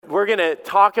we're going to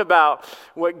talk about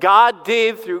what God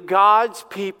did through God's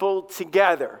people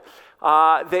together.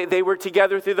 They were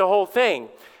together through the whole thing.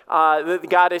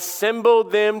 God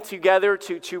assembled them together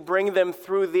to bring them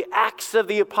through the Acts of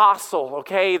the Apostle,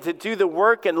 okay, to do the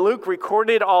work, and Luke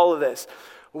recorded all of this.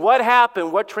 What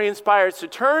happened? What transpired? So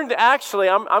I'm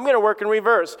going to work in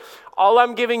reverse. All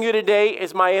I'm giving you today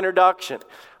is my introduction.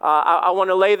 I want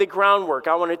to lay the groundwork.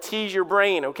 I want to tease your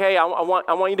brain, okay? I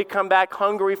want you to come back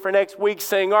hungry for next week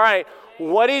saying, all right,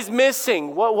 what is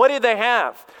missing? What did they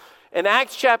have? In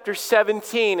Acts chapter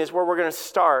 17 is where we're going to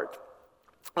start.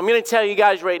 I'm going to tell you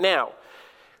guys right now,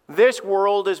 this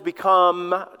world has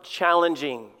become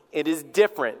challenging. It is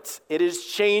different. It is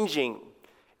changing.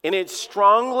 And it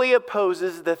strongly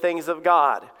opposes the things of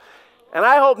God. And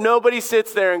I hope nobody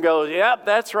sits there and goes, yep,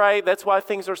 that's right. That's why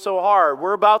things are so hard.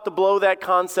 We're about to blow that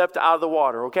concept out of the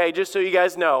water, okay? Just so you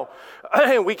guys know.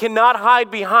 We cannot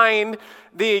hide behind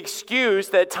the excuse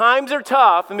that times are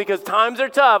tough, and because times are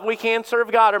tough, we can't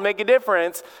serve God or make a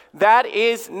difference. That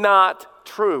is not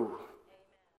true.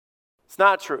 It's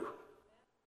not true.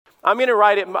 I'm going to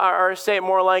write it or say it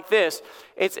more like this.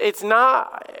 It's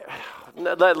not...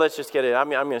 Let's just get it. I'm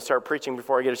going to start preaching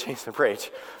before I get a chance to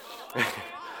preach.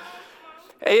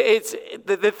 It's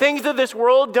the things of this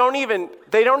world don't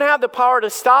have the power to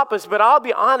stop us, but I'll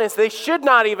be honest, they should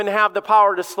not even have the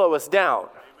power to slow us down.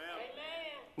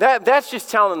 That's just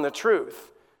telling the truth.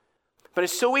 But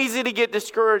it's so easy to get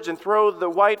discouraged and throw the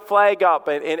white flag up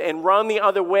and run the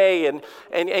other way,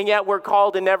 and yet we're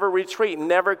called to never retreat,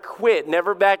 never quit,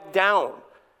 never back down.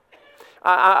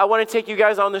 I want to take you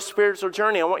guys on this spiritual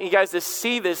journey. I want you guys to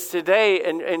see this today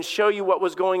and show you what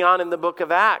was going on in the book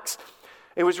of Acts.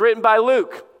 It was written by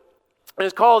Luke.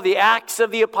 It's called the Acts of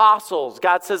the Apostles.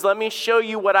 God says, let me show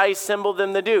you what I assembled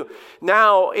them to do.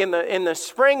 Now, in the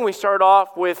spring, we start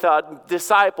off with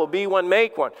disciple, be one,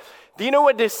 make one. Do you know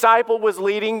what disciple was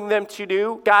leading them to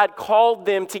do? God called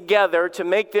them together to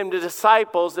make them to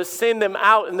disciples, to send them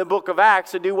out in the book of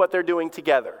Acts to do what they're doing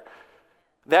together.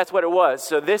 That's what it was.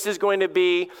 So this is going to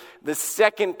be the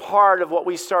second part of what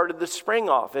we started the spring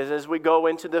off as we go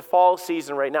into the fall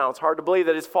season right now. It's hard to believe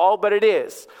that it's fall, but it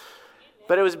is.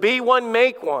 But it was be one,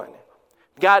 make one.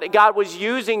 God was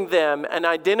using them and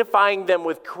identifying them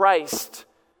with Christ,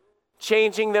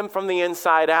 changing them from the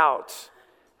inside out,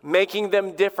 making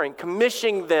them different,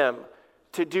 commissioning them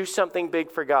to do something big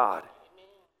for God.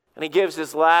 And he gives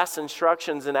his last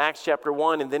instructions in Acts chapter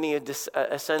 1, and then he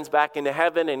ascends back into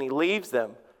heaven and he leaves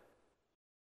them.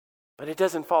 But it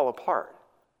doesn't fall apart.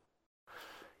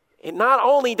 It not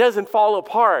only doesn't fall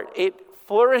apart, it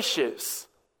flourishes.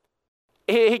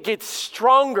 It gets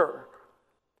stronger.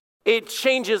 It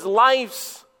changes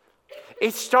lives.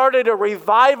 It started a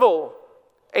revival.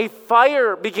 A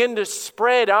fire began to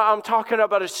spread. I'm talking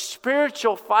about a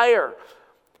spiritual fire.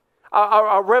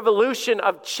 A revolution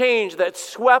of change that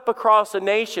swept across a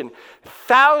nation.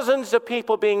 Thousands of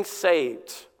people being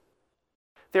saved.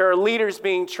 There are leaders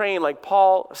being trained like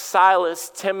Paul,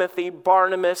 Silas, Timothy,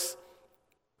 Barnabas.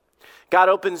 God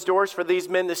opens doors for these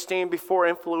men to stand before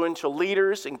influential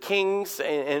leaders and kings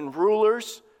and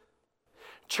rulers.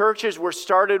 Churches were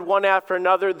started one after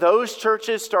another. Those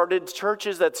churches started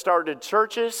churches that started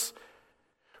churches.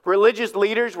 Religious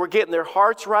leaders were getting their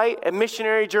hearts right, and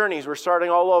missionary journeys were starting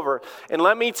all over. And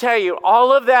let me tell you,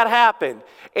 all of that happened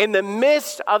in the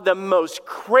midst of the most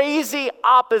crazy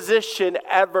opposition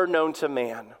ever known to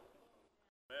man.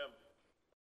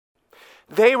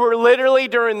 They were literally,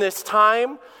 during this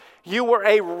time, you were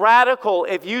a radical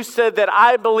if you said that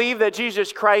I believe that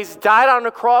Jesus Christ died on the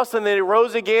cross and then he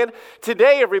rose again.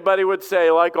 Today, everybody would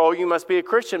say, like, oh, you must be a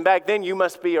Christian. Back then, you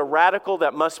must be a radical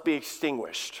that must be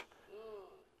extinguished.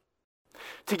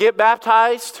 To get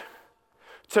baptized,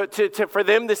 for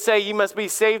them to say you must be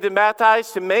saved and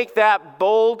baptized, to make that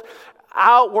bold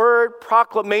outward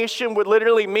proclamation would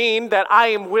literally mean that I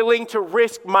am willing to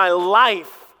risk my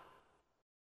life.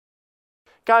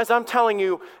 Guys, I'm telling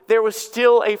you, there was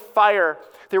still a fire,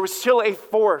 there was still a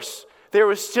force, there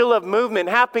was still a movement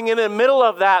happening in the middle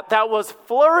of that was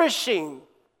flourishing.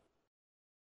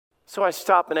 So I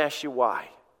stop and ask you why.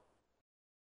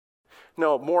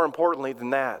 No, more importantly than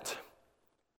that,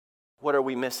 what are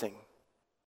we missing?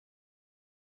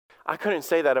 I couldn't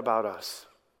say that about us.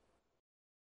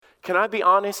 Can I be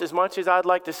honest, as much as I'd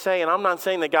like to say, and I'm not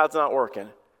saying that God's not working.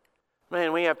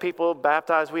 Man, we have people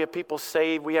baptized, we have people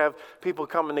saved, we have people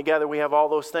coming together, we have all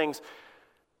those things.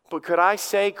 But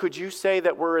could you say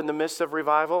that we're in the midst of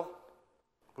revival?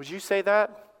 Would you say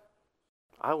that?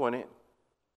 I wouldn't.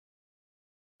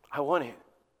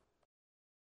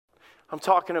 I'm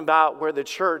talking about where the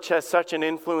church has such an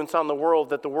influence on the world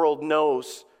that the world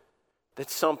knows that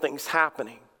something's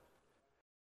happening.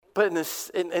 But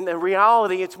in the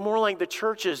reality, it's more like the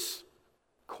church is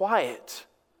quiet.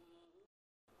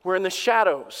 We're in the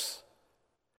shadows.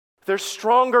 There's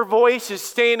stronger voices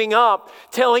standing up,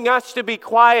 telling us to be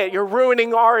quiet. You're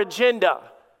ruining our agenda.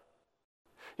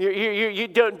 You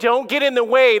don't get in the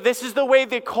way. This is the way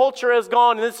the culture has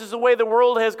gone, and this is the way the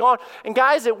world has gone. And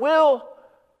guys, it will.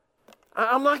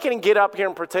 I'm not going to get up here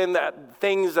and pretend that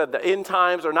things at the end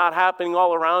times are not happening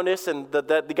all around us and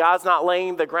that God's not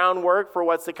laying the groundwork for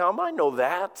what's to come. I know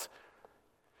that.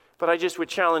 But I just would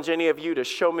challenge any of you to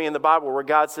show me in the Bible where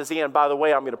God says, and by the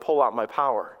way, I'm going to pull out my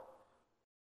power.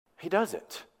 He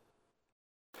doesn't.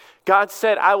 God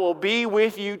said, I will be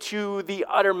with you to the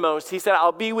uttermost. He said,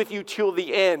 I'll be with you till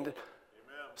the end. Amen.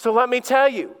 So let me tell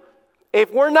you,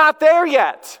 if we're not there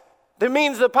yet, that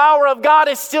means the power of God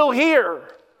is still here. Amen.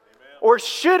 Or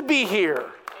should be here.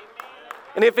 Amen.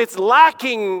 And if it's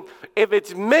lacking, if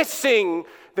it's missing,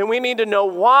 then we need to know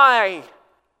why.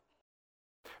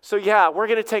 So yeah, we're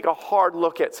going to take a hard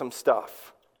look at some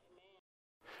stuff.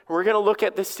 We're going to look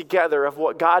at this together of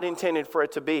what God intended for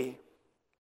it to be.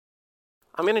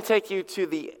 I'm going to take you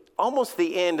to almost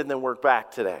the end and then work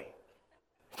back today.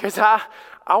 Because I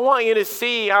want you to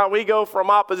see how we go from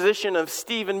opposition of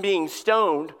Stephen being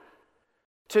stoned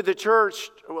to the church.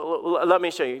 Well, let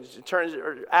me show you.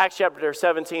 Turn Acts chapter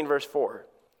 17, verse 4.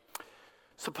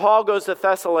 So Paul goes to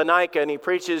Thessalonica and he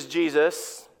preaches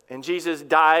Jesus. And Jesus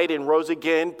died and rose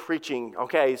again preaching.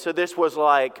 Okay, so this was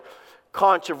like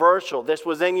controversial. This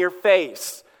was in your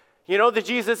face. You know, the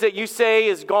Jesus that you say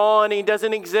is gone, he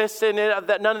doesn't exist, and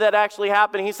none of that actually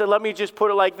happened. He said, let me just put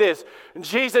it like this.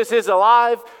 Jesus is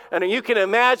alive, and you can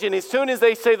imagine as soon as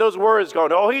they say those words,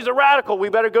 going, oh, he's a radical, we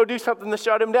better go do something to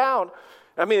shut him down.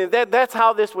 I mean, that's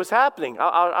how this was happening.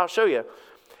 I'll show you.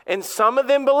 And some of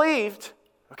them believed,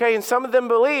 okay, and some of them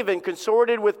believed and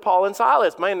consorted with Paul and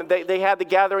Silas. Man, they had the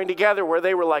gathering together where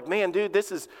they were like, man, dude,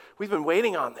 we've been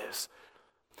waiting on this.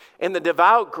 And the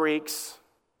devout Greeks,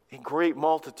 a great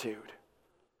multitude,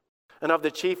 and of the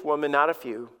chief women not a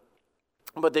few,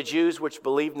 but the Jews which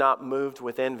believed not moved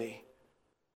with envy.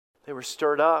 They were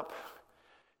stirred up.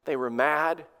 They were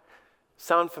mad.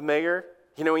 Sound familiar?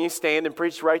 You know, when you stand and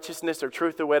preach righteousness or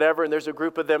truth or whatever, and there's a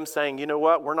group of them saying, you know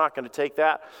what, we're not going to take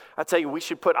that. I tell you, we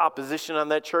should put opposition on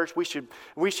that church. We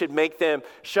should make them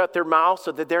shut their mouths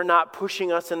so that they're not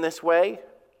pushing us in this way.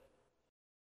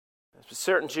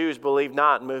 Certain Jews believed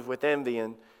not and moved with envy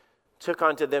and took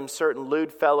unto them certain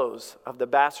lewd fellows of the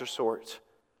basser sort.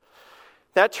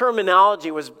 That terminology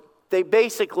was, they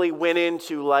basically went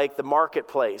into like the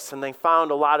marketplace and they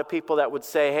found a lot of people that would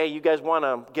say, hey, you guys want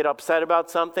to get upset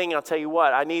about something? I'll tell you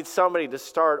what, I need somebody to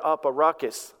start up a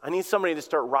ruckus. I need somebody to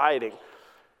start rioting.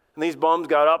 And these bums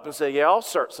got up and said, yeah, I'll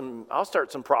start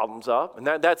some problems up. And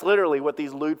that's literally what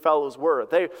these lewd fellows were.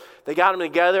 They got them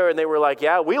together and they were like,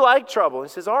 yeah, we like trouble. He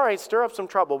says, all right, stir up some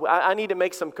trouble. I need to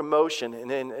make some commotion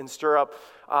and stir up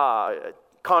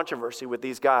controversy with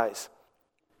these guys.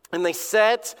 And they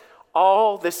set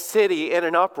all the city in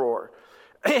an uproar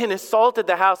and assaulted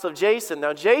the house of Jason.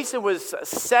 Now, Jason was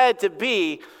said to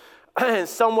be in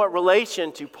somewhat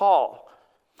relation to Paul.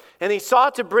 And he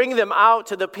sought to bring them out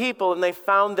to the people, and they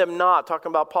found them not,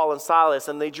 talking about Paul and Silas.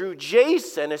 And they drew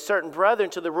Jason and certain brethren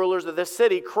to the rulers of the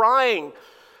city, crying.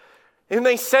 And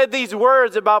they said these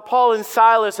words about Paul and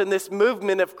Silas and this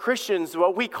movement of Christians,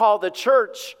 what we call the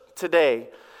church today.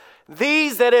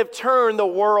 These that have turned the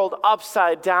world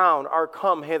upside down are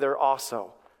come hither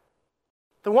also.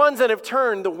 The ones that have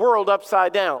turned the world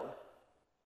upside down.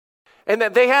 And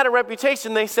that they had a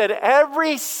reputation. They said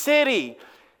every city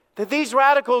that these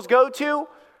radicals go to,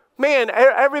 man,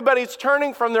 everybody's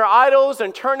turning from their idols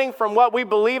and turning from what we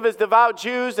believe as devout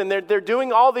Jews, and they're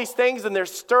doing all these things and they're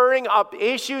stirring up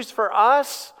issues for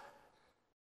us.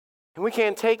 And we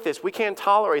can't take this. We can't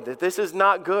tolerate this. This is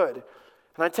not good.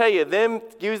 And I tell you, them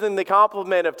using the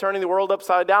compliment of turning the world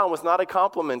upside down was not a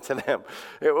compliment to them.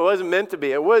 It wasn't meant to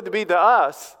be. It would be to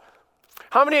us.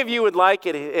 How many of you would like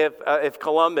it if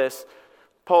Columbus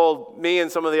pulled me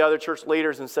and some of the other church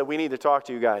leaders and said, we need to talk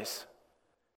to you guys?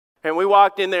 And we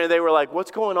walked in there and they were like,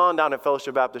 what's going on down at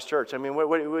Fellowship Baptist Church? I mean,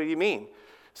 what do you mean?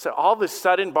 So all of a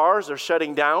sudden bars are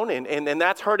shutting down and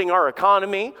that's hurting our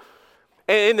economy.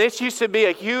 And this used to be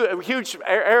a huge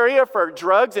area for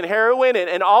drugs and heroin,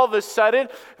 and all of a sudden,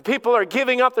 people are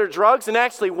giving up their drugs and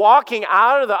actually walking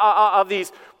out of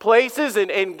these places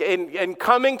and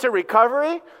coming to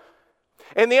recovery.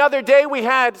 And the other day, we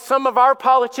had some of our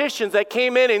politicians that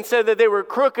came in and said that they were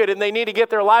crooked and they need to get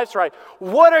their lives right.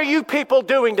 What are you people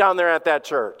doing down there at that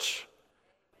church?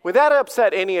 Would that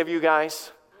upset any of you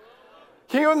guys?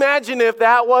 Can you imagine if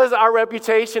that was our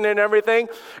reputation and everything,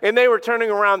 and they were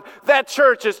turning around, that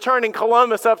church is turning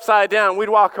Columbus upside down. We'd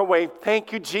walk away,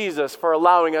 thank you, Jesus, for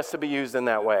allowing us to be used in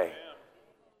that way.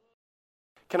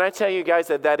 Can I tell you guys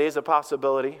that that is a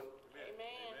possibility? Amen.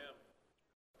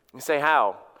 You say,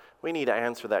 how? We need to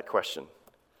answer that question.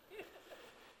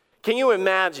 Can you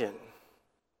imagine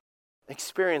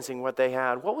experiencing what they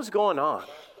had? What was going on?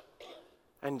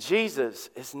 And Jesus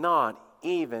is not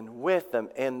even with them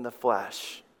in the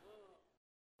flesh.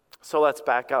 So let's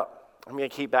back up. I'm going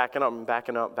to keep backing up and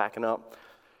backing up.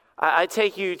 I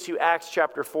take you to Acts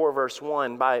chapter 4, verse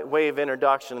 1 by way of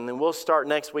introduction, and then we'll start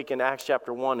next week in Acts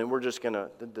chapter 1, and we're just going to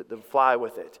fly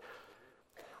with it.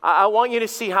 I want you to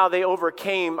see how they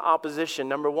overcame opposition.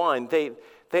 Number one,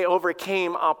 they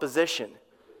overcame opposition.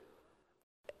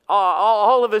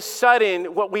 All of a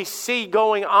sudden, what we see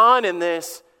going on in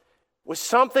this was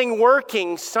something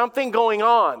working, something going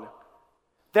on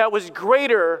that was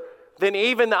greater than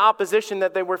even the opposition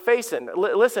that they were facing.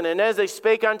 Listen, and as they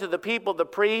spake unto the people, the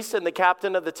priests and the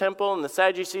captain of the temple and the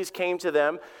Sadducees came to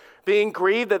them, being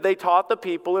grieved that they taught the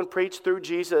people and preached through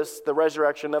Jesus the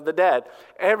resurrection of the dead.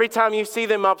 Every time you see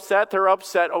them upset, they're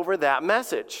upset over that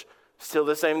message. Still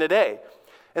the same today.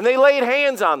 And they laid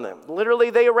hands on them.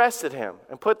 Literally, they arrested him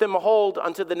and put them a hold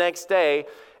unto the next day,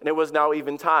 and it was now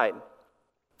eventide.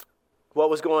 What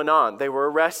was going on? They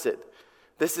were arrested.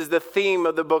 This is the theme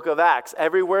of the book of Acts.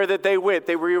 Everywhere that they went,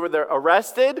 they were either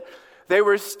arrested, they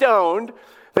were stoned,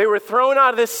 they were thrown out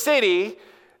of the city,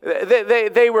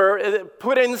 they were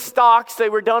put in stocks, they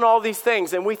were done all these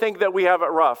things, and we think that we have it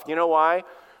rough. You know why?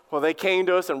 Well, they came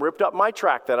to us and ripped up my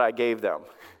tract that I gave them.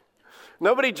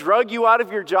 Nobody drug you out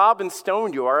of your job and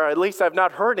stoned you, or at least I've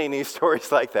not heard any stories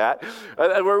like that.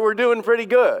 We're doing pretty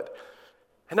good.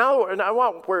 And now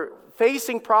we're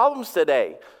facing problems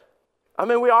today. I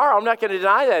mean, we are. I'm not going to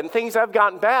deny that. And things have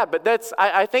gotten bad. But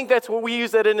I think that's what we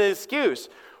use that as an excuse.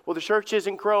 Well, the church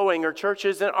isn't growing or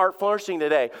churches aren't flourishing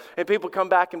today. And people come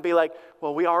back and be like,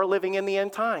 well, we are living in the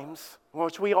end times,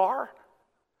 which we are.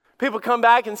 People come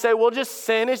back and say, well, just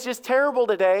sin is just terrible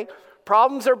today.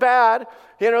 Problems are bad.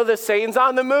 The Satan's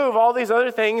on the move, all these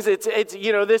other things. It's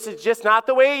this is just not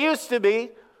the way it used to be.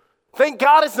 Thank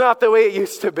God it's not the way it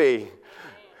used to be.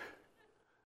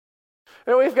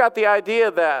 And we've got the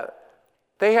idea that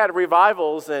they had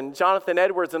revivals and Jonathan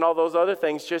Edwards and all those other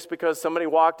things just because somebody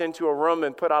walked into a room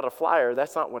and put out a flyer.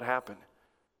 That's not what happened.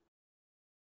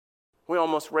 We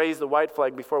almost raised the white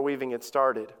flag before we even get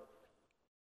started.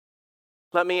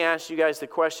 Let me ask you guys the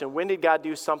question, when did God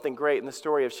do something great in the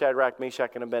story of Shadrach,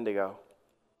 Meshach, and Abednego?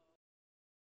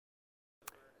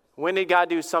 When did God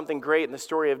do something great in the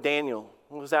story of Daniel?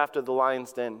 It was after the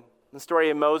lion's den. In the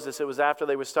story of Moses, it was after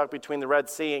they were stuck between the Red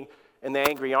Sea and the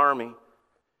angry army.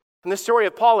 In the story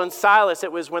of Paul and Silas,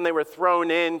 it was when they were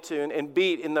thrown into and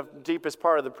beat in the deepest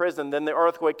part of the prison. Then the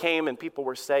earthquake came and people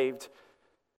were saved.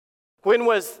 When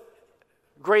was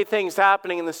great things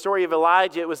happening in the story of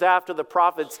Elijah? It was after the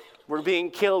prophets were being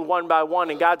killed one by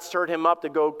one, and God stirred him up to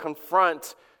go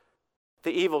confront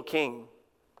the evil king.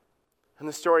 In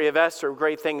the story of Esther,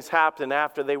 great things happened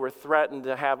after they were threatened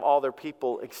to have all their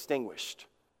people extinguished.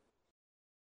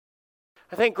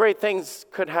 I think great things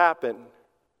could happen.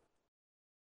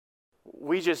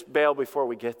 We just bail before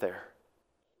we get there.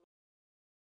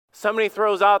 Somebody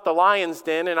throws out the lion's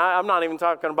den, and I'm not even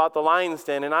talking about the lion's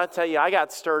den, and I tell you, I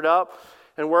got stirred up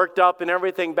and worked up and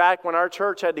everything back when our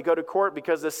church had to go to court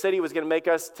because the city was going to make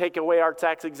us take away our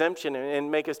tax exemption and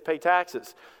make us pay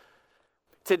taxes.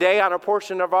 Today, on a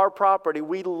portion of our property,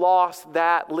 we lost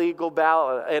that legal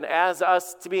battle. And as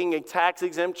us being a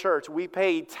tax-exempt church, we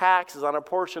pay taxes on a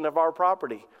portion of our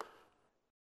property.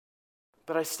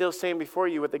 But I still stand before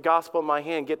you with the gospel in my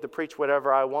hand, get to preach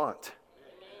whatever I want.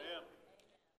 Amen.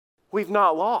 We've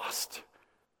not lost.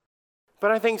 But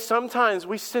I think sometimes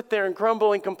we sit there and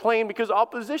grumble and complain because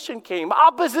opposition came.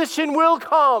 Opposition will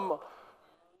come.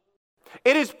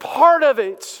 It is part of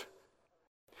it.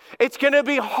 It's going to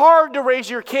be hard to raise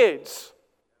your kids.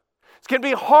 It's going to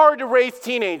be hard to raise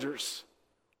teenagers.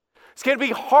 It's going to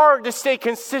be hard to stay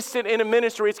consistent in a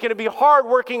ministry. It's going to be hard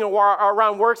working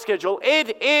around work schedule.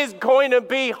 It is going to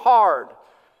be hard.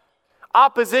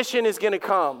 Opposition is going to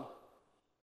come.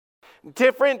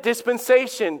 Different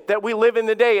dispensation that we live in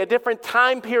today, a different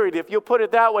time period, if you'll put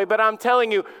it that way. But I'm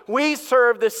telling you, we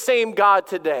serve the same God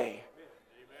today.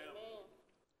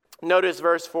 Amen. Notice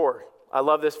verse 4. I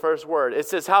love this first word. It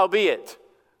says, howbeit.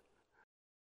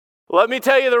 Let me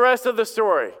tell you the rest of the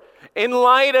story. In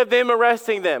light of them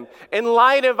arresting them, in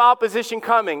light of opposition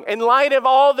coming, in light of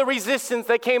all the resistance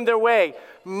that came their way,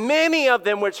 many of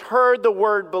them which heard the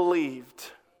word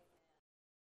believed.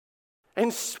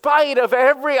 In spite of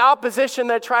every opposition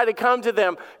that tried to come to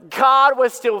them, God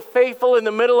was still faithful in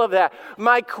the middle of that.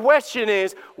 My question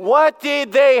is, what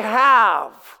did they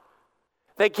have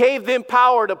that gave them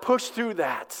power to push through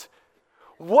that?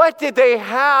 What did they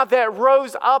have that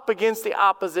rose up against the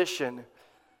opposition?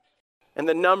 And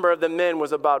the number of the men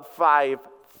was about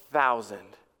 5,000.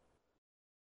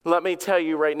 Let me tell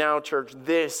you right now, church,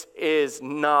 this is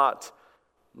not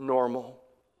normal.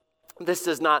 This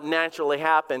does not naturally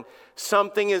happen.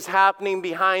 Something is happening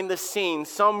behind the scenes.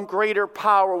 Some greater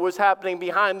power was happening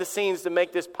behind the scenes to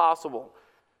make this possible.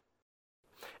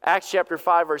 Acts chapter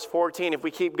 5, verse 14, if we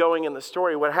keep going in the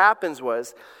story, what happens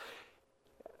was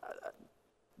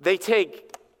they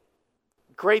take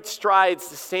great strides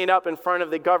to stand up in front of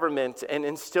the government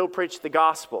and still preach the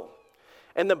gospel.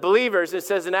 And the believers, it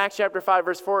says in Acts chapter 5,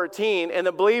 verse 14, and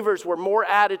the believers were more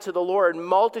added to the Lord,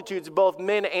 multitudes, both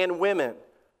men and women.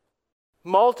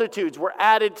 Multitudes were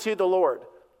added to the Lord.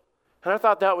 And I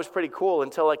thought that was pretty cool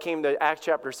until I came to Acts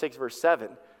chapter 6, verse 7.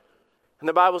 And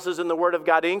the Bible says, and the word of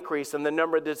God increased, and the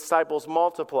number of the disciples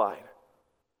multiplied.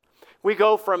 We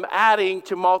go from adding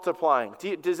to multiplying.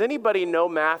 Does anybody know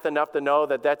math enough to know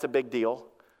that that's a big deal?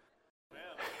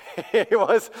 It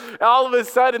was all of a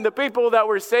sudden the people that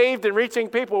were saved and reaching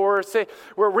people were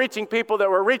reaching people that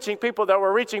were reaching people that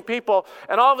were reaching people.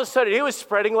 And all of a sudden it was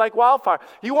spreading like wildfire.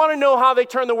 You want to know how they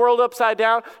turned the world upside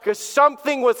down? Because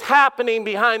something was happening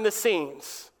behind the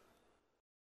scenes.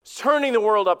 Turning the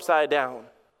world upside down.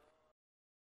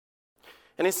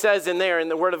 And it says in there, and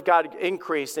the word of God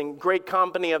increased, and great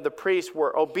company of the priests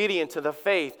were obedient to the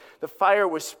faith. The fire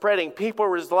was spreading.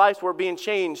 People's lives were being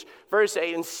changed. Verse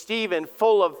 8, and Stephen,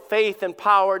 full of faith and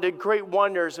power, did great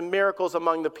wonders and miracles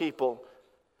among the people.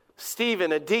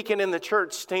 Stephen, a deacon in the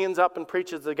church, stands up and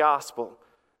preaches the gospel.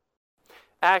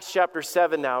 Acts chapter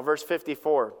 7 now, verse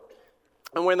 54.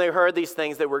 And when they heard these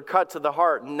things, they were cut to the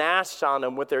heart, gnashed on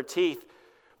them with their teeth.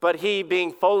 But he,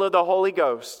 being full of the Holy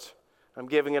Ghost, I'm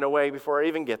giving it away before I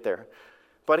even get there.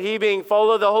 But he, being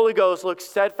full of the Holy Ghost, looked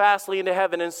steadfastly into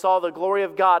heaven and saw the glory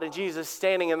of God and Jesus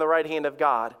standing in the right hand of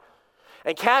God.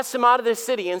 And cast him out of the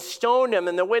city and stoned him.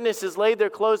 And the witnesses laid their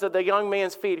clothes at the young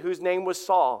man's feet, whose name was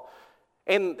Saul.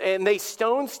 And they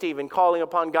stoned Stephen, calling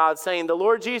upon God, saying, the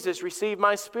Lord Jesus, receive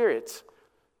my spirit.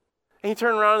 And he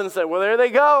turned around and said, well, there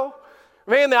they go.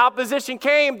 Man, the opposition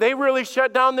came. They really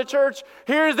shut down the church.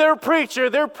 Here's their preacher.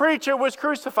 Their preacher was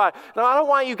crucified. Now, I don't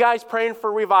want you guys praying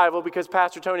for revival because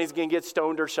Pastor Tony's going to get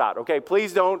stoned or shot, okay?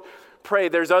 Please don't pray.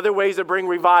 There's other ways to bring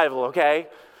revival, okay?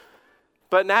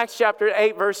 But in Acts chapter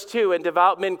 8, verse 2, and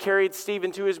devout men carried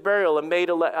Stephen to his burial and made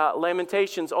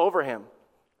lamentations over him.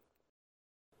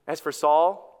 As for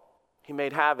Saul, he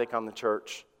made havoc on the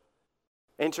church,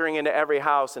 entering into every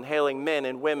house and hailing men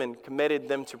and women, committed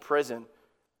them to prison.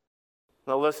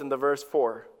 Now listen to verse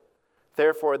 4.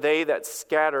 Therefore they that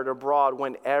scattered abroad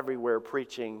went everywhere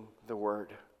preaching the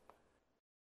word.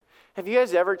 Have you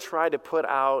guys ever tried to put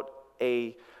out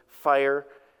a fire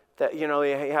that, you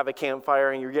have a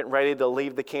campfire and you're getting ready to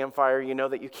leave the campfire, you know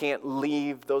that you can't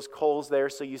leave those coals there,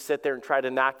 so you sit there and try to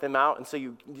knock them out, and so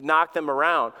you knock them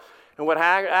around. And what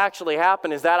actually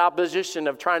happened is that opposition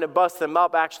of trying to bust them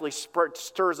up actually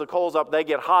stirs the coals up. They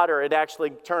get hotter. It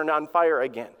actually turned on fire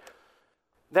again.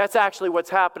 That's actually what's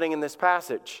happening in this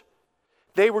passage.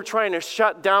 They were trying to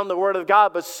shut down the word of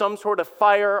God, but some sort of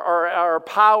fire or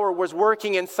power was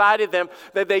working inside of them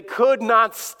that they could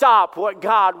not stop what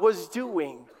God was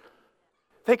doing.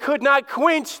 They could not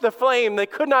quench the flame. They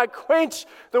could not quench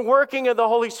the working of the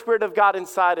Holy Spirit of God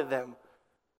inside of them.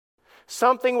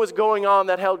 Something was going on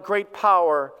that held great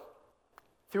power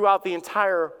throughout the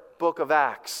entire book of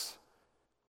Acts.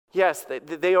 Yes,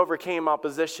 they overcame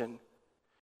opposition.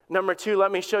 Number 2,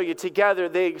 let me show you. Together,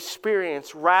 they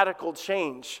experienced radical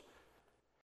change.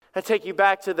 I take you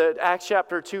back to the Acts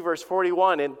chapter 2, verse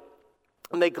 41, and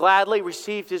they gladly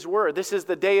received his word. This is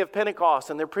the day of Pentecost,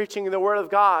 and they're preaching the word of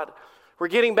God. We're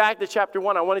getting back to chapter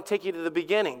 1. I want to take you to the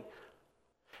beginning.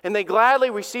 And they gladly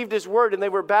received his word, and they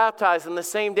were baptized. And the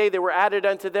same day, they were added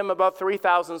unto them above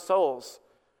 3,000 souls.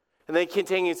 And they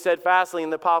continued steadfastly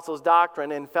in the apostles'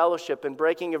 doctrine and fellowship and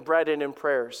breaking of bread and in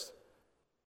prayers.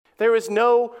 There was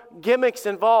no gimmicks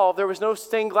involved. There was no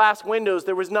stained glass windows.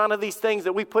 There was none of these things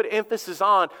that we put emphasis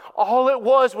on. All it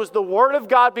was the word of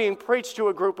God being preached to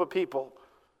a group of people.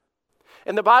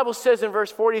 And the Bible says in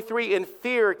verse 43, and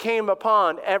fear came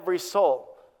upon every soul.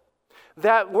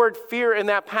 That word fear in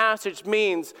that passage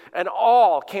means an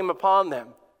awe came upon them.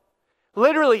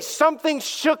 Literally, something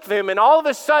shook them, and all of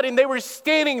a sudden they were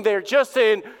standing there just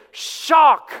in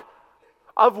shock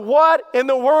of what in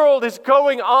the world is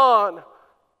going on.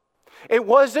 It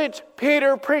wasn't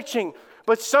Peter preaching,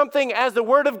 but something as the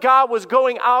word of God was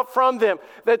going out from them,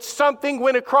 that something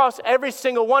went across every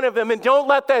single one of them. And don't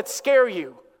let that scare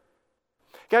you.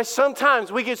 Guys, sometimes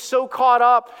we get so caught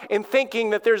up in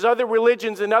thinking that there's other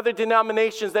religions and other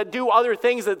denominations that do other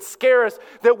things that scare us,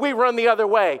 that we run the other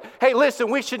way. Hey, listen,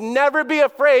 we should never be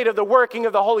afraid of the working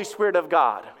of the Holy Spirit of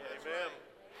God.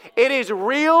 Amen. It is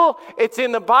real, it's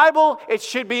in the Bible, it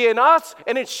should be in us,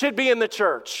 and it should be in the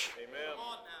church. Amen.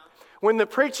 When the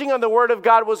preaching of the Word of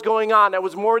God was going on, that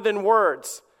was more than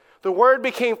words. The Word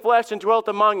became flesh and dwelt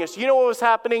among us. You know what was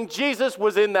happening? Jesus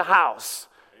was in the house.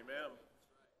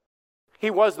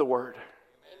 He was the Word.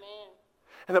 Amen.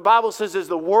 And the Bible says as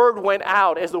the Word went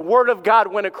out, as the Word of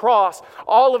God went across,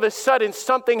 all of a sudden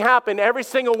something happened. Every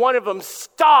single one of them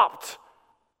stopped.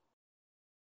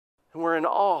 And were in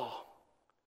awe.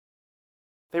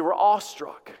 They were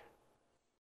awestruck.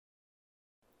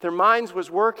 Their minds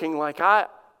was working like,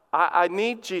 I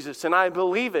need Jesus and I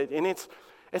believe it. And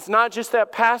it's not just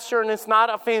that pastor, and it's not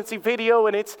a fancy video,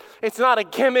 and it's not a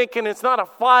gimmick, and it's not a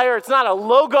flyer, it's not a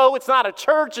logo, it's not a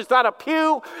church, it's not a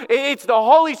pew. It's the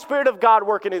Holy Spirit of God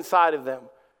working inside of them.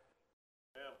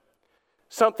 Yeah.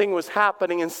 Something was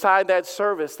happening inside that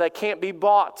service that can't be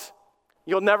bought.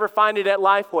 You'll never find it at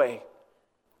Lifeway.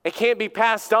 It can't be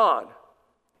passed on.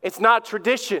 It's not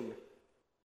tradition.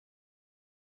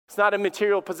 It's not in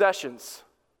material possessions.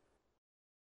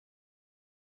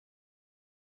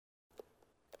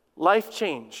 Life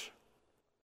change,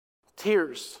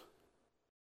 tears,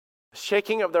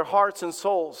 shaking of their hearts and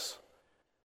souls.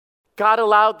 God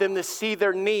allowed them to see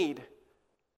their need.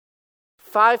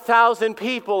 5,000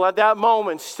 people at that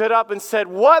moment stood up and said,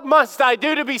 "What must I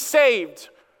do to be saved?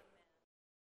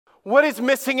 What is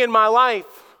missing in my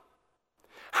life?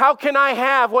 How can I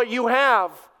have what you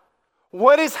have?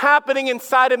 What is happening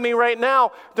inside of me right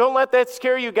now?" Don't let that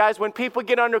scare you, guys. When people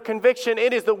get under conviction,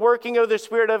 it is the working of the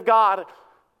Spirit of God.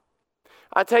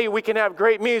 I tell you, we can have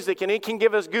great music and it can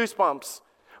give us goosebumps.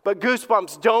 But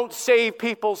goosebumps don't save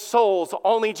people's souls.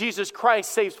 Only Jesus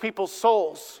Christ saves people's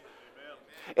souls. Amen.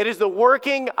 It is the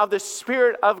working of the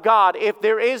Spirit of God. If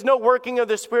there is no working of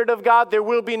the Spirit of God, there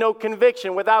will be no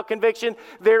conviction. Without conviction,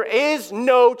 there is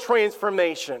no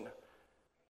transformation.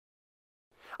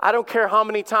 I don't care how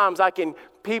many times I can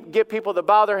get people to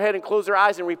bow their head and close their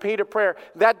eyes and repeat a prayer.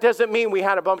 That doesn't mean we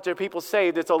had a bunch of people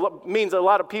saved. It means a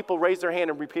lot of people raised their hand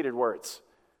and repeated words.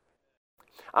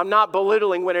 I'm not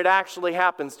belittling when it actually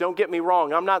happens. Don't get me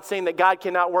wrong. I'm not saying that God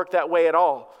cannot work that way at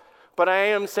all. But I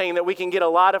am saying that we can get a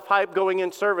lot of hype going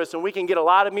in service, and we can get a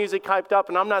lot of music hyped up,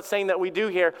 and I'm not saying that we do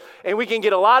here. And we can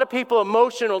get a lot of people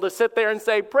emotional to sit there and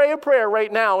say, pray a prayer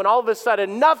right now, and all of a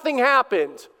sudden nothing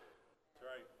happened.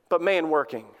 But man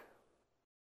working.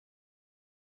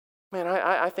 Man,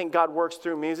 I think God works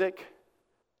through music.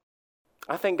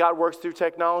 I think God works through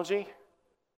technology.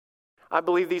 I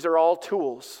believe these are all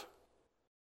tools,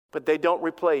 but they don't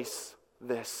replace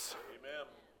this. Amen.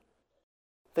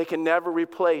 They can never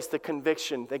replace the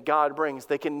conviction that God brings.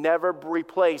 They can never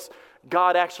replace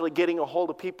God actually getting a hold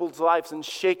of people's lives and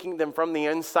shaking them from the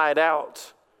inside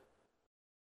out.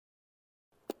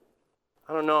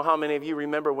 I don't know how many of you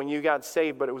remember when you got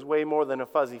saved, but it was way more than a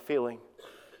fuzzy feeling.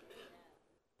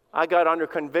 I got under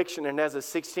conviction, and as a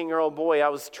 16-year-old boy, I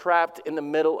was trapped in the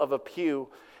middle of a pew,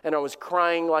 and I was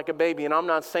crying like a baby. And I'm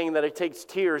not saying that it takes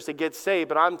tears to get saved,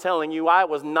 but I'm telling you, I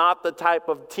was not the type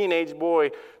of teenage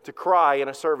boy to cry in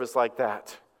a service like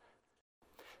that.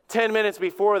 10 minutes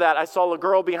before that, I saw a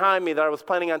girl behind me that I was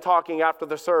planning on talking after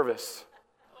the service.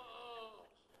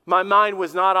 My mind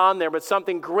was not on there, but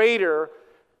something greater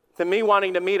than me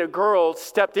wanting to meet a girl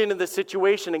stepped into the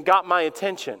situation and got my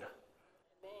attention.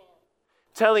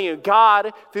 Telling you,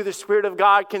 God, through the Spirit of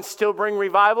God, can still bring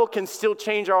revival, can still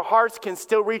change our hearts, can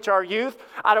still reach our youth.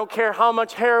 I don't care how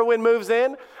much heroin moves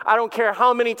in. I don't care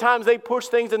how many times they push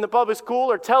things in the public school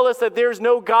or tell us that there's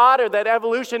no God or that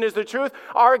evolution is the truth.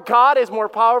 Our God is more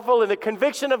powerful, and the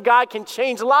conviction of God can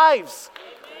change lives.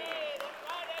 Amen.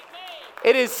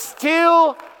 It is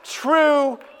still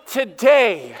true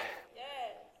today.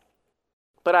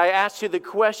 But I ask you the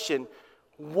question,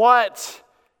 what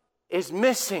is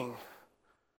missing?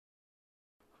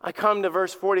 I come to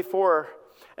verse 44,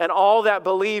 and all that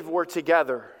believed were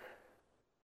together.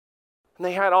 And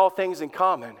they had all things in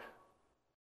common.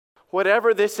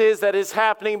 Whatever this is that is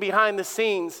happening behind the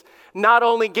scenes, not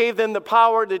only gave them the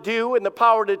power to do and the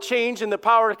power to change and the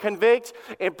power to convict,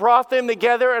 it brought them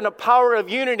together in a power of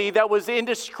unity that was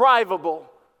indescribable.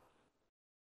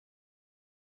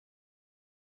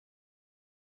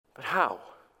 But how?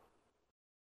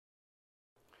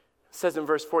 It says in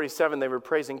verse 47, they were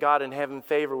praising God and having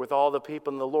favor with all the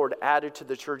people, and the Lord added to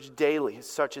the church daily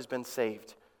such as been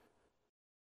saved.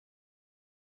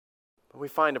 But we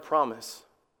find a promise.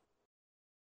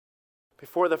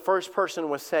 Before the first person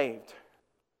was saved,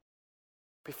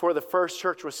 before the first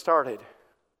church was started,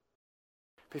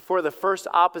 before the first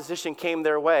opposition came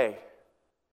their way,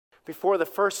 before the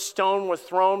first stone was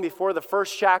thrown, before the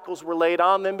first shackles were laid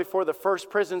on them, before the first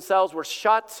prison cells were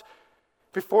shut,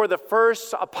 before the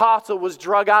first apostle was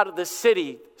drug out of the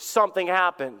city, something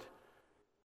happened.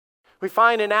 We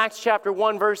find in Acts chapter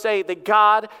 1, verse 8, that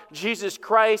God, Jesus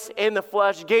Christ in the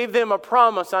flesh, gave them a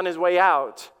promise on his way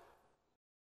out.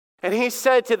 And he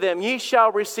said to them, "Ye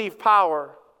shall receive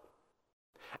power.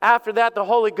 After that, the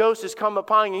Holy Ghost is come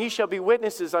upon you. Ye shall be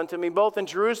witnesses unto me, both in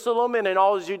Jerusalem and in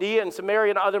all Judea and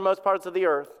Samaria and othermost parts of the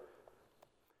earth."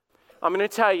 I'm going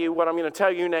to tell you what I'm going to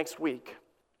tell you next week.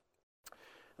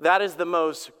 That is the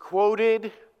most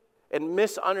quoted and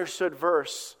misunderstood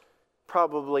verse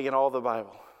probably in all the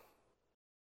Bible.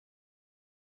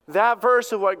 That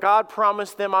verse of what God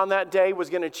promised them on that day was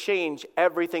going to change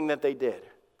everything that they did.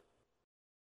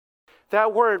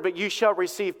 That word, "but you shall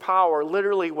receive power,"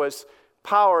 literally was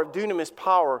power, dunamis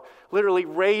power, literally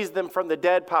raised them from the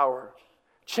dead power,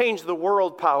 change the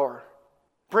world power,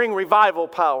 bring revival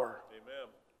power. Amen.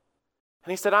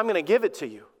 And he said, "I'm going to give it to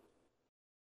you.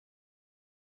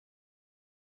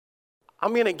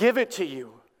 I'm going to give it to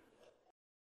you."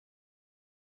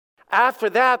 After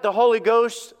that, the Holy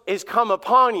Ghost is come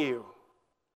upon you.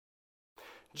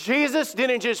 Jesus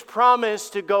didn't just promise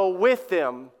to go with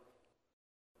them.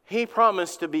 He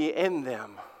promised to be in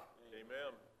them.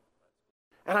 Amen.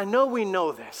 And I know we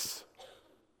know this.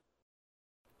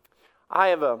 I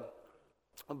have a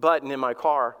button in my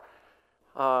car.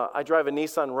 I drive a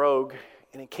Nissan Rogue,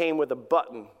 and it came with a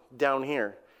button down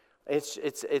here.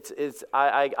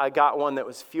 I got one that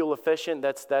was fuel efficient.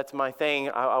 That's my thing.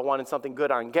 I wanted something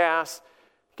good on gas,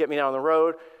 get me down the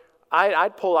road.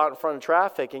 I'd pull out in front of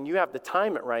traffic, and you have to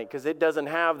time it right because it doesn't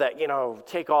have that,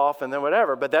 take off and then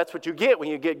whatever. But that's what you get when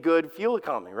you get good fuel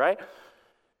economy, right?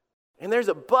 And there's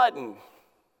a button.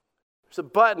 There's a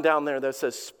button down there that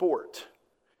says Sport.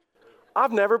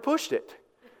 I've never pushed it.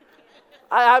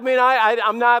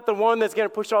 I'm not the one that's going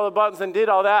to push all the buttons and did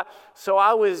all that. So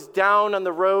I was down on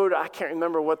the road. I can't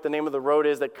remember what the name of the road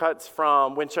is that cuts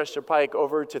from Winchester Pike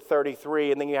over to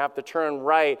 33. And then you have to turn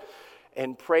right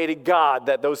and pray to God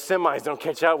that those semis don't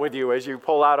catch up with you as you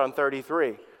pull out on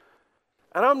 33.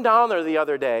 And I'm down there the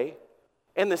other day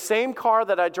in the same car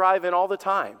that I drive in all the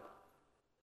time.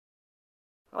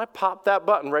 And I popped that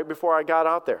button right before I got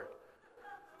out there.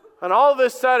 And all of a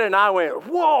sudden, I went,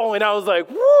 whoa, and I was like,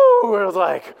 woo, and I was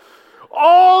like,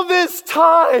 all this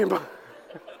time,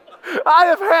 I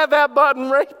have had that button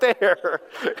right there.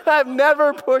 I've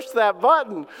never pushed that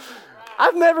button.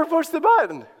 I've never pushed the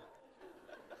button.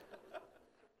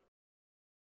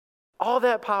 All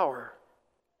that power.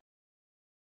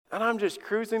 And I'm just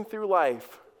cruising through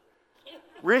life,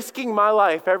 risking my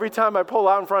life every time I pull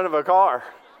out in front of a car.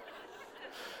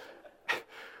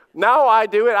 Now I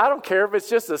do it. I don't care if it's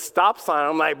just a stop sign.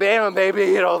 I'm like, bam,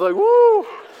 baby, like, woo.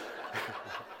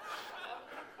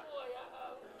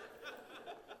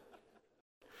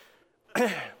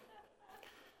 The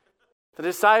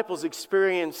disciples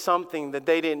experienced something that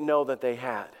they didn't know that they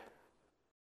had.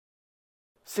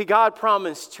 See, God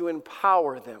promised to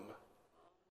empower them.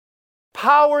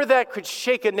 Power that could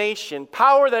shake a nation.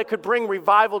 Power that could bring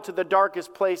revival to the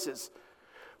darkest places.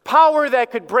 Power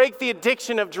that could break the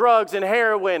addiction of drugs and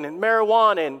heroin and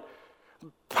marijuana. And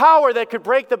power that could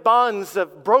break the bonds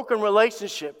of broken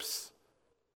relationships.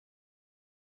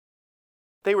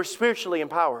 They were spiritually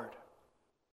empowered.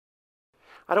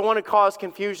 I don't want to cause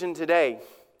confusion today,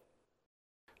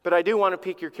 but I do want to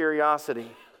pique your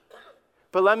curiosity.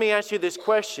 But let me ask you this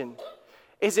question.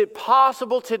 Is it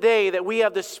possible today that we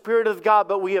have the Spirit of God,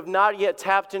 but we have not yet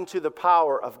tapped into the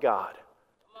power of God?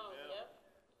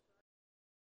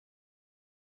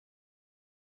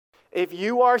 If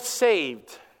you are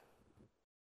saved,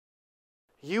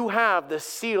 you have the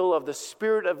seal of the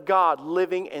Spirit of God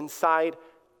living inside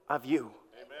of you.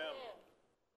 Amen.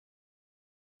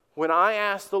 When I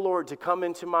asked the Lord to come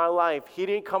into my life, He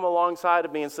didn't come alongside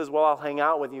of me and says, well, I'll hang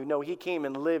out with you. No, He came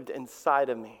and lived inside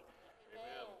of me.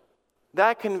 Amen.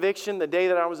 That conviction, the day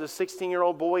that I was a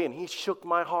 16-year-old boy and He shook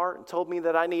my heart and told me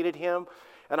that I needed Him,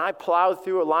 and I plowed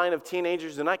through a line of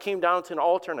teenagers, and I came down to an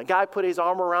altar, and a guy put his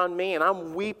arm around me, and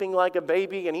I'm weeping like a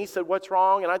baby, and he said, what's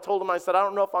wrong? And I told him, I said, I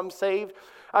don't know if I'm saved.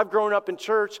 I've grown up in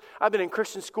church. I've been in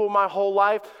Christian school my whole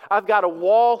life. I've got a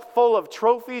wall full of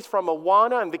trophies from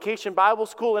Awana and Vacation Bible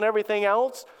School and everything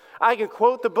else. I can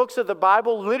quote the books of the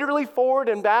Bible literally forward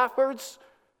and backwards.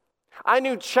 I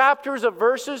knew chapters of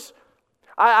verses.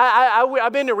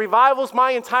 I've been to revivals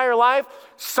my entire life.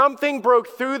 Something broke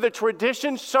through the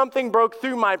tradition. Something broke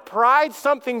through my pride.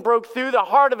 Something broke through the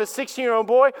heart of a 16-year-old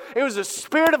boy. It was the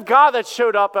Spirit of God that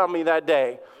showed up on me that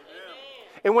day.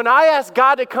 And when I asked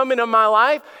God to come into my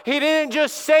life, He didn't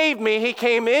just save me. He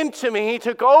came into me. He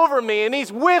took over me, and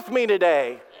He's with me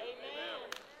today. Amen.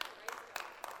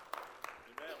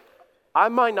 I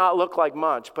might not look like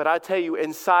much, but I tell you,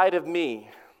 inside of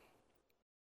me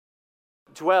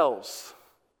dwells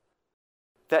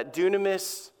that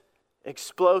dunamis,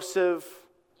 explosive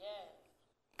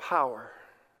power.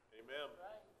 Amen.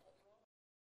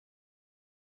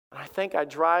 And I think I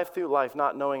drive through life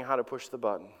not knowing how to push the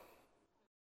button.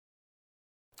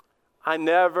 I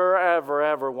never, ever,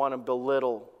 ever want to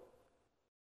belittle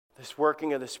this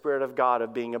working of the Spirit of God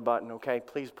of being a button, okay?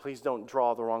 Please don't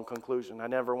draw the wrong conclusion. I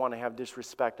never want to have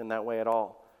disrespect in that way at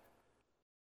all.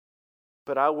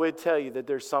 But I would tell you that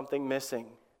there's something missing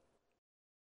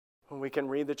when we can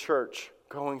read the church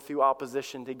going through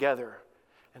opposition together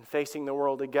and facing the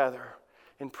world together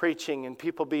and preaching and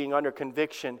people being under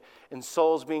conviction and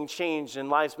souls being changed and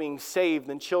lives being saved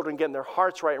and children getting their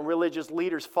hearts right and religious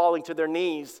leaders falling to their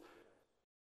knees.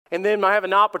 And then I have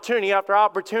an opportunity after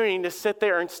opportunity to sit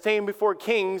there and stand before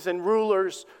kings and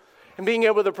rulers and being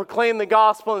able to proclaim the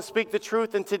gospel and speak the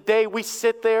truth. And today we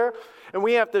sit there and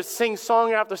we have to sing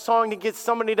song after song to get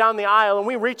somebody down the aisle. And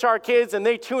we reach our kids and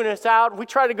they tune us out. We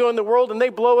try to go in the world and they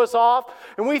blow us off.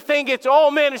 And we think it's,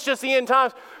 oh man, it's just the end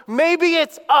times. Maybe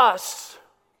it's us.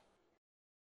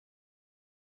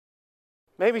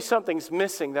 Maybe something's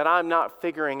missing that I'm not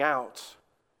figuring out.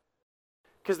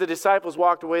 Because the disciples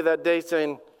walked away that day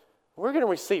saying, we're going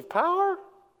to receive power?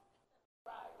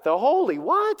 The holy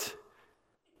what?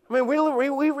 I mean,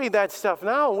 we read that stuff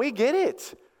now and we get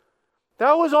it.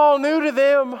 That was all new to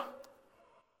them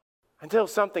until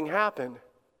something happened.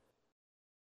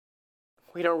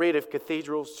 We don't read of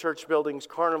cathedrals, church buildings,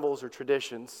 carnivals, or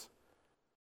traditions.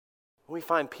 We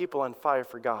find people on fire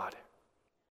for God.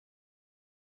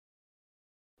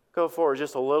 Go forward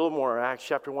just a little more, Acts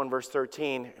chapter 1, verse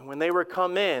 13. And when they were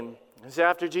come in, it's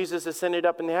after Jesus ascended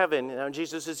up in heaven, and now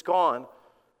Jesus is gone,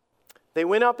 they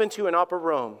went up into an upper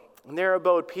room. And there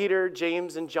abode Peter,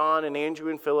 James, and John, and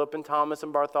Andrew, and Philip, and Thomas,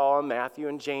 and Bartholomew, and Matthew,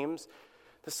 and James,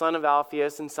 the son of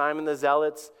Alphaeus, and Simon the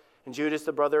Zealots, and Judas,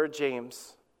 the brother of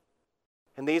James.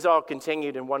 And these all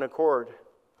continued in one accord,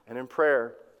 and in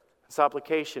prayer, and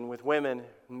supplication with women,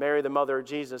 and Mary, the mother of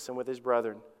Jesus, and with his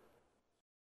brethren.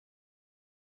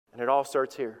 And it all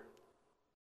starts here.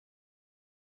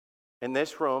 In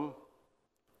this room,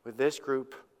 with this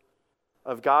group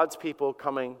of God's people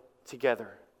coming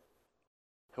together.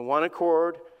 In one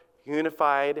accord,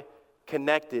 unified,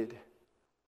 connected,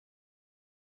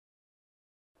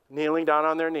 kneeling down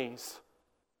on their knees.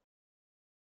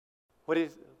 What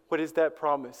is that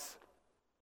promise?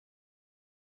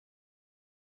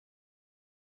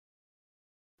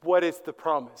 What is the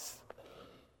promise?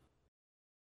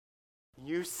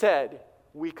 You said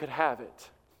we could have it.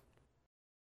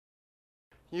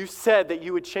 You said that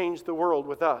you would change the world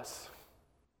with us.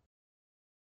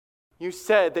 You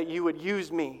said that you would use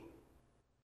me.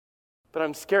 But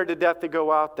I'm scared to death to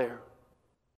go out there.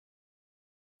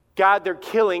 God, they're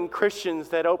killing Christians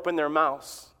that open their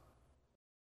mouths.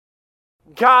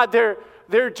 God,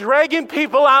 they're dragging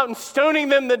people out and stoning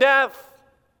them to death.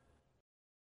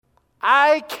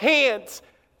 I can't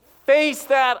face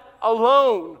that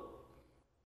alone.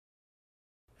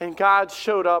 And God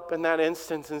showed up in that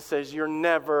instance and says, you're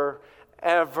never,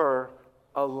 ever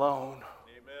alone.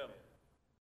 Amen.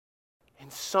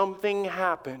 And something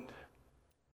happened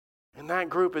in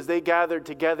that group as they gathered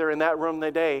together in that room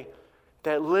that day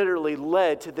that literally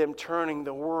led to them turning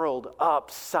the world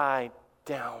upside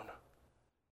down.